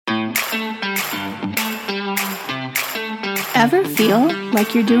Ever feel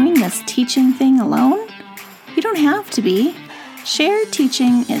like you're doing this teaching thing alone? You don't have to be. Shared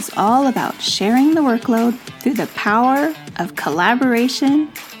teaching is all about sharing the workload through the power of collaboration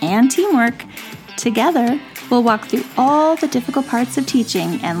and teamwork. Together, we'll walk through all the difficult parts of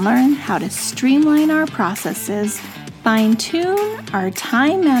teaching and learn how to streamline our processes, fine-tune our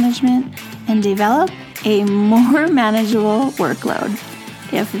time management, and develop a more manageable workload.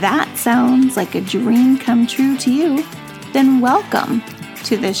 If that sounds like a dream come true to you, then welcome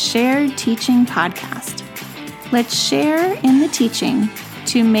to the Shared Teaching Podcast. Let's share in the teaching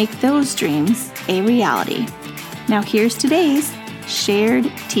to make those dreams a reality. Now here's today's Shared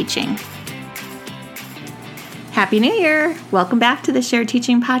Teaching. Happy New Year! Welcome back to the Shared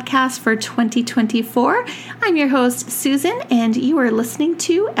Teaching Podcast for 2024. I'm your host, Susan, and you are listening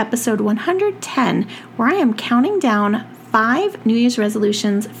to episode 110, where I am counting down 5 New Year's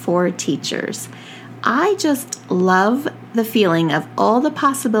resolutions for teachers. I just love the feeling of all the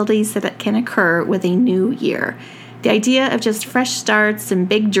possibilities that can occur with a new year. The idea of just fresh starts and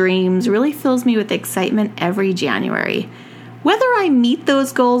big dreams really fills me with excitement every January. Whether I meet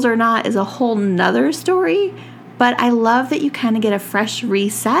those goals or not is a whole nother story, but I love that you kind of get a fresh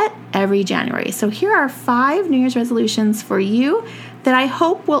reset every January. So here are 5 New Year's resolutions for you that I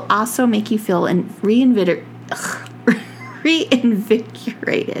hope will also make you feel reinvigorated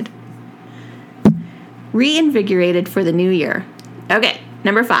for the new year. Okay,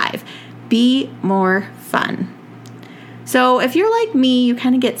 number 5, be more fun. So if you're like me, you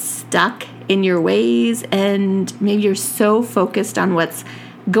kind of get stuck in your ways and maybe you're so focused on what's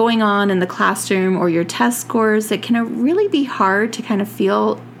going on in the classroom or your test scores, it can really be hard to kind of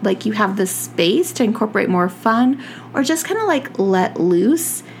feel like you have the space to incorporate more fun or just kind of like let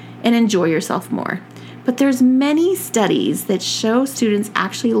loose and enjoy yourself more. But there's many studies that show students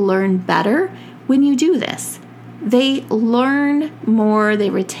actually learn better when you do this. They learn more,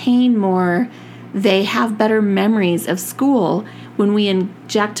 they retain more, they have better memories of school when we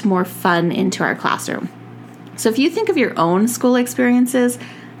inject more fun into our classroom. So if you think of your own school experiences,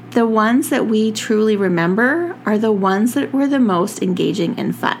 the ones that we truly remember are the ones that were the most engaging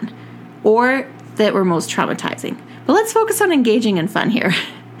and fun, or that were most traumatizing. But let's focus on engaging and fun here.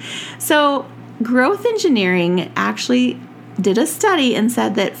 So Growth Engineering actually did a study and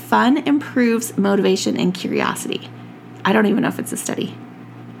said that fun improves motivation and curiosity. I don't even know if it's a study,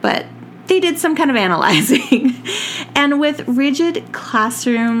 but they did some kind of analyzing. And with rigid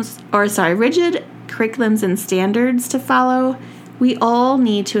curriculums and standards to follow, we all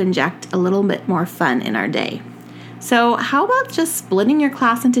need to inject a little bit more fun in our day. So how about just splitting your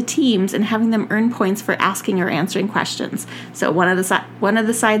class into teams and having them earn points for asking or answering questions? So one of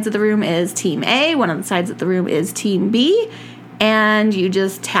the sides of the room is Team A, one of the sides of the room is Team B, and you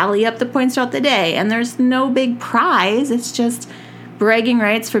just tally up the points throughout the day. And there's no big prize, it's just bragging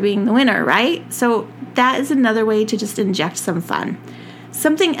rights for being the winner, right? So that is another way to just inject some fun.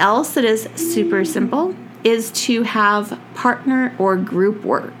 Something else that is super simple is to have partner or group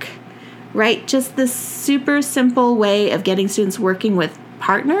work. Right? Just this super simple way of getting students working with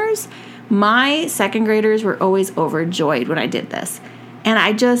partners. My second graders were always overjoyed when I did this. And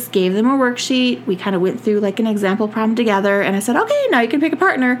I just gave them a worksheet. We kind of went through like an example problem together. And I said, okay, now you can pick a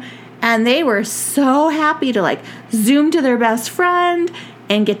partner. And they were so happy to like Zoom to their best friend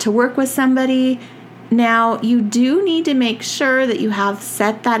and get to work with somebody. Now, you do need to make sure that you have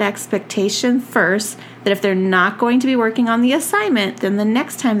set that expectation first, that if they're not going to be working on the assignment, then the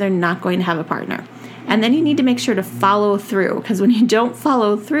next time they're not going to have a partner. And then you need to make sure to follow through, because when you don't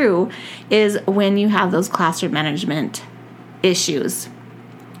follow through is when you have those classroom management issues.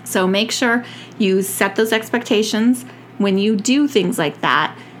 So make sure you set those expectations when you do things like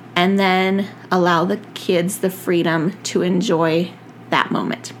that, and then allow the kids the freedom to enjoy that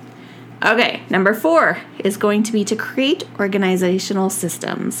moment. Okay, number 4 is going to be to create organizational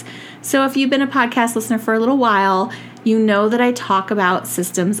systems. So if you've been a podcast listener for a little while, you know that I talk about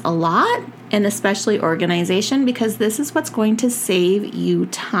systems a lot, and especially organization, because this is what's going to save you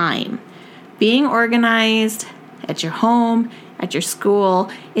time. Being organized at your home, at your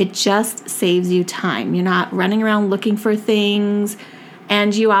school, it just saves you time. You're not running around looking for things,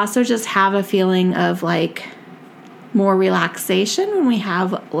 and you also just have a feeling of like more relaxation when we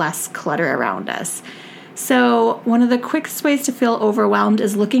have less clutter around us. So one of the quickest ways to feel overwhelmed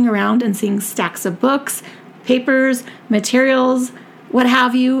is looking around and seeing stacks of books, papers, materials, what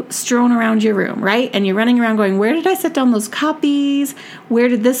have you, strewn around your room, right? And you're running around going, where did I set down those copies? Where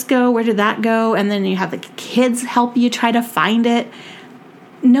did this go? Where did that go? And then you have the kids help you try to find it.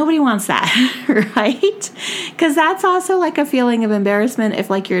 nobody wants that, right? Because that's also like a feeling of embarrassment if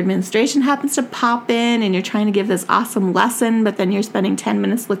like your administration happens to pop in and you're trying to give this awesome lesson, but then you're spending 10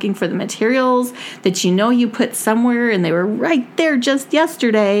 minutes looking for the materials that you know you put somewhere and they were right there just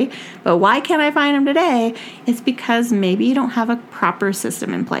yesterday, but why can't I find them today? It's because maybe you don't have a proper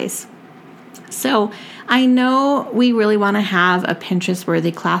system in place. So I know we really want to have a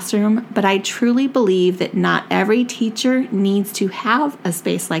Pinterest-worthy classroom, but I truly believe that not every teacher needs to have a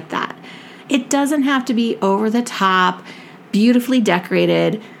space like that. It doesn't have to be over the top, beautifully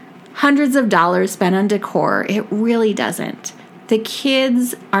decorated, hundreds of dollars spent on decor. It really doesn't. The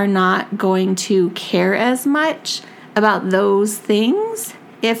kids are not going to care as much about those things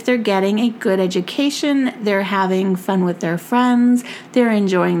if they're getting a good education, they're having fun with their friends, they're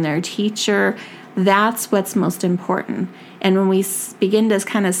enjoying their teacher. That's what's most important. And when we begin to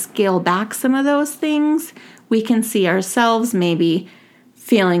kind of scale back some of those things, we can see ourselves maybe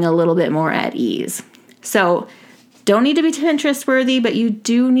feeling a little bit more at ease. So don't need to be Pinterest worthy, but you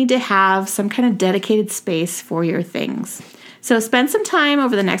do need to have some kind of dedicated space for your things. So spend some time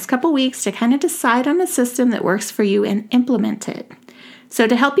over the next couple weeks to kind of decide on a system that works for you and implement it. So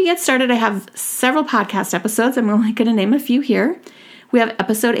to help you get started, I have several podcast episodes. I'm only going to name a few here. We have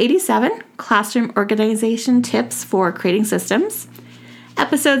episode 87, Classroom Organization Tips for Creating Systems.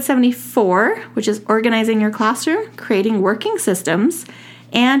 Episode 74, which is Organizing Your Classroom, Creating Working Systems.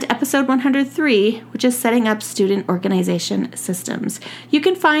 And episode 103, which is Setting Up Student Organization Systems. You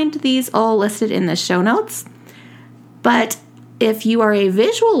can find these all listed in the show notes. But if you are a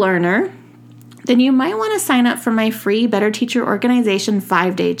visual learner, then you might want to sign up for my free Better Teacher Organization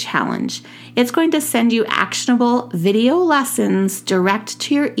 5-day challenge. It's going to send you actionable video lessons direct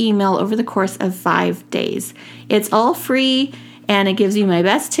to your email over the course of 5 days. It's all free, and it gives you my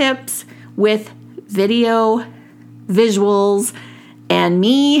best tips with video, visuals, and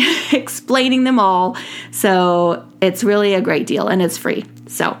me explaining them all. So it's really a great deal, and it's free.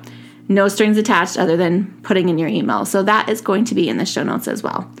 So no strings attached other than putting in your email. So that is going to be in the show notes as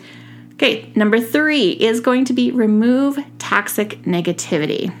well. Okay, number 3 is going to be remove toxic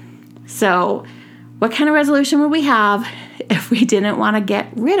negativity. So what kind of resolution would we have if we didn't want to get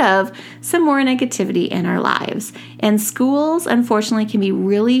rid of some more negativity in our lives? And schools, unfortunately, can be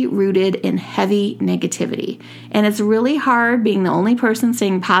really rooted in heavy negativity. And it's really hard being the only person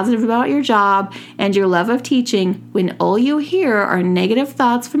saying positive about your job and your love of teaching when all you hear are negative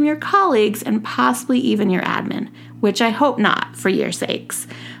thoughts from your colleagues and possibly even your admin, which I hope not for your sakes.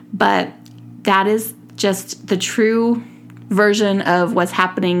 But that is just the true version of what's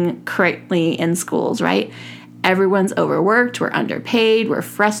happening currently in schools, right? Everyone's overworked, we're underpaid, we're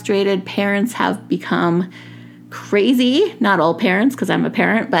frustrated, parents have become crazy. Not all parents, because I'm a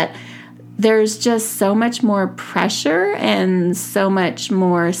parent, but there's just so much more pressure and so much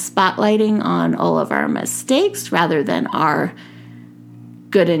more spotlighting on all of our mistakes rather than our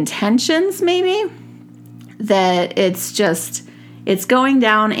good intentions, maybe, that it's going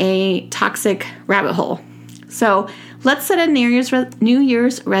down a toxic rabbit hole. So let's set a New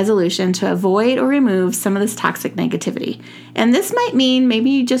Year's resolution to avoid or remove some of this toxic negativity. And this might mean maybe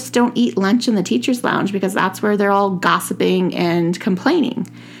you just don't eat lunch in the teacher's lounge because that's where they're all gossiping and complaining.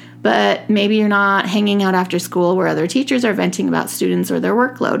 But maybe you're not hanging out after school where other teachers are venting about students or their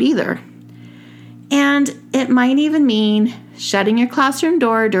workload either. And it might even mean shutting your classroom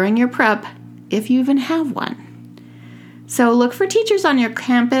door during your prep if you even have one. So look for teachers on your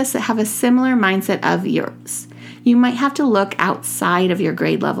campus that have a similar mindset of yours. You might have to look outside of your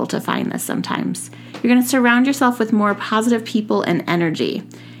grade level to find this sometimes. You're going to surround yourself with more positive people and energy.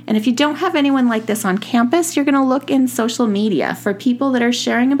 And if you don't have anyone like this on campus, you're going to look in social media for people that are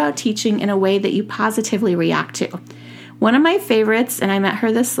sharing about teaching in a way that you positively react to. One of my favorites, and I met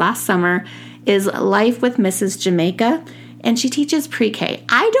her this last summer, is Life with Mrs. Jamaica. And she teaches pre-K.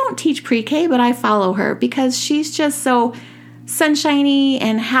 I don't teach pre-K, but I follow her because she's just so sunshiny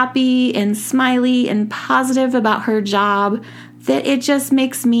and happy and smiley and positive about her job that it just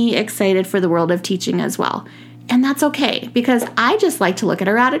makes me excited for the world of teaching as well. And that's okay because I just like to look at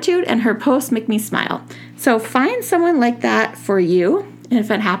her attitude and her posts make me smile. So find someone like that for you. And if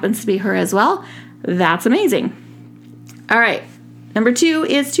it happens to be her as well, that's amazing. All right. Number 2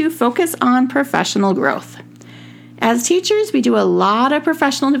 is to focus on professional growth. As teachers, we do a lot of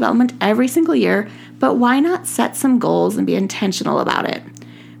professional development every single year, but why not set some goals and be intentional about it?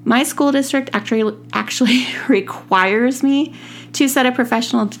 My school district actually requires me to set a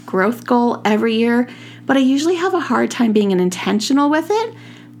professional growth goal every year, but I usually have a hard time being intentional with it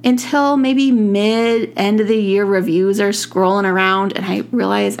until maybe mid-end of the year reviews are scrolling around and I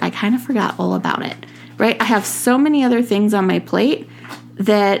realize I kind of forgot all about it, right? I have so many other things on my plate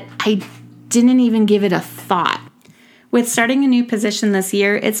that I didn't even give it a thought. With starting a new position this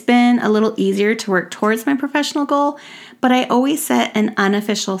year, it's been a little easier to work towards my professional goal, but I always set an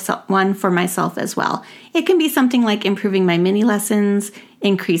unofficial one for myself as well. It can be something like improving my mini lessons,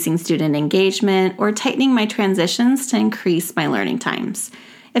 increasing student engagement, or tightening my transitions to increase my learning times.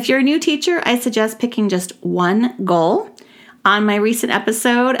 If you're a new teacher, I suggest picking just one goal. On my recent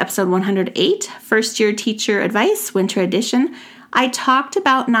episode 108, First Year Teacher Advice, Winter Edition, I talked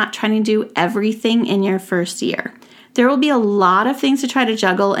about not trying to do everything in your first year. There will be a lot of things to try to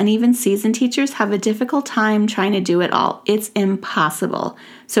juggle, and even seasoned teachers have a difficult time trying to do it all. It's impossible.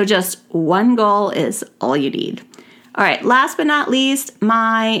 So just one goal is all you need. All right, last but not least,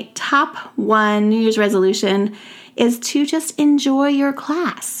 my top one New Year's resolution is to just enjoy your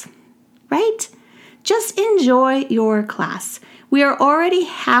class, right? Just enjoy your class. We are already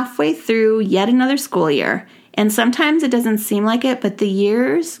halfway through yet another school year. And sometimes it doesn't seem like it, but the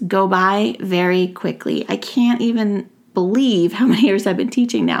years go by very quickly. I can't even believe how many years I've been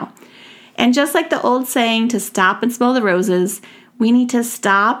teaching now. And just like the old saying to stop and smell the roses, we need to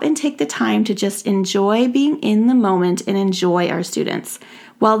stop and take the time to just enjoy being in the moment and enjoy our students.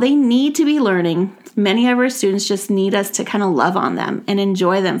 While they need to be learning, many of our students just need us to kind of love on them and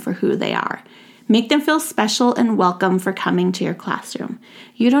enjoy them for who they are. Make them feel special and welcome for coming to your classroom.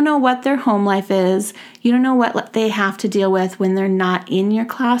 You don't know what their home life is. You don't know what they have to deal with when they're not in your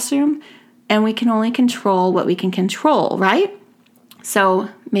classroom. And we can only control what we can control, right? So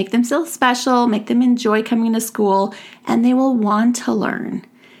make them feel special, make them enjoy coming to school, and they will want to learn.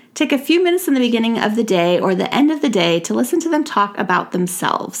 Take a few minutes in the beginning of the day or the end of the day to listen to them talk about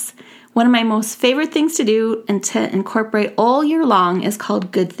themselves. One of my most favorite things to do and to incorporate all year long is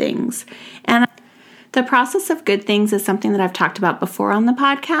called Good Things. And the process of Good Things is something that I've talked about before on the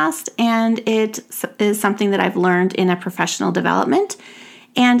podcast, and it is something that I've learned in a professional development.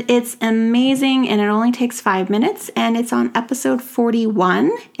 And it's amazing, and it only takes 5 minutes, and it's on episode 41.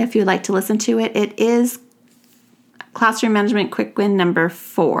 If you'd like to listen to it, it is Classroom Management Quick Win number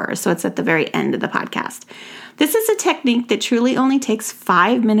 4, so it's at the very end of the podcast. This is a technique that truly only takes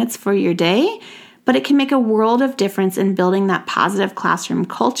 5 minutes for your day, but it can make a world of difference in building that positive classroom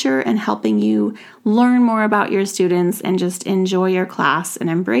culture and helping you learn more about your students and just enjoy your class and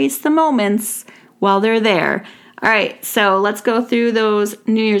embrace the moments while they're there. All right, so let's go through those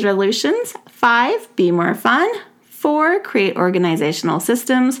New Year's resolutions. 5, be more fun. 4, create organizational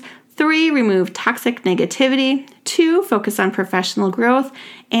systems. 3, remove toxic negativity. 2, focus on professional growth.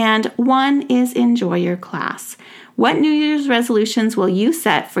 And 1 is enjoy your class. What New Year's resolutions will you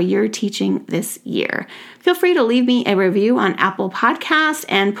set for your teaching this year? Feel free to leave me a review on Apple Podcasts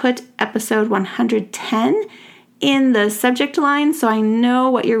and put episode 110 in the subject line so I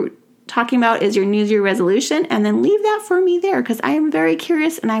know what you're talking about is your New Year's resolution, and then leave that for me there because I am very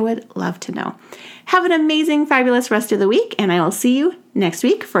curious and I would love to know. Have an amazing, fabulous rest of the week, and I will see you next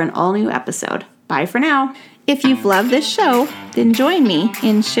week for an all-new episode. Bye for now. If you've loved this show, then join me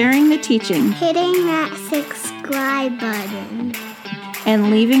in sharing the teaching, hitting that subscribe button,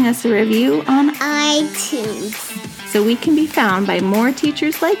 and leaving us a review on iTunes so we can be found by more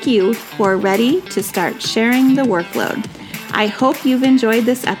teachers like you who are ready to start sharing the workload. I hope you've enjoyed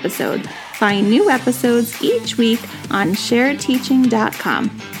this episode. Find new episodes each week on sharedteaching.com.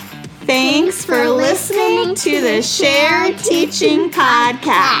 Thanks for listening to the Shared Teaching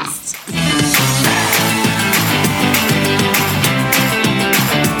Podcast.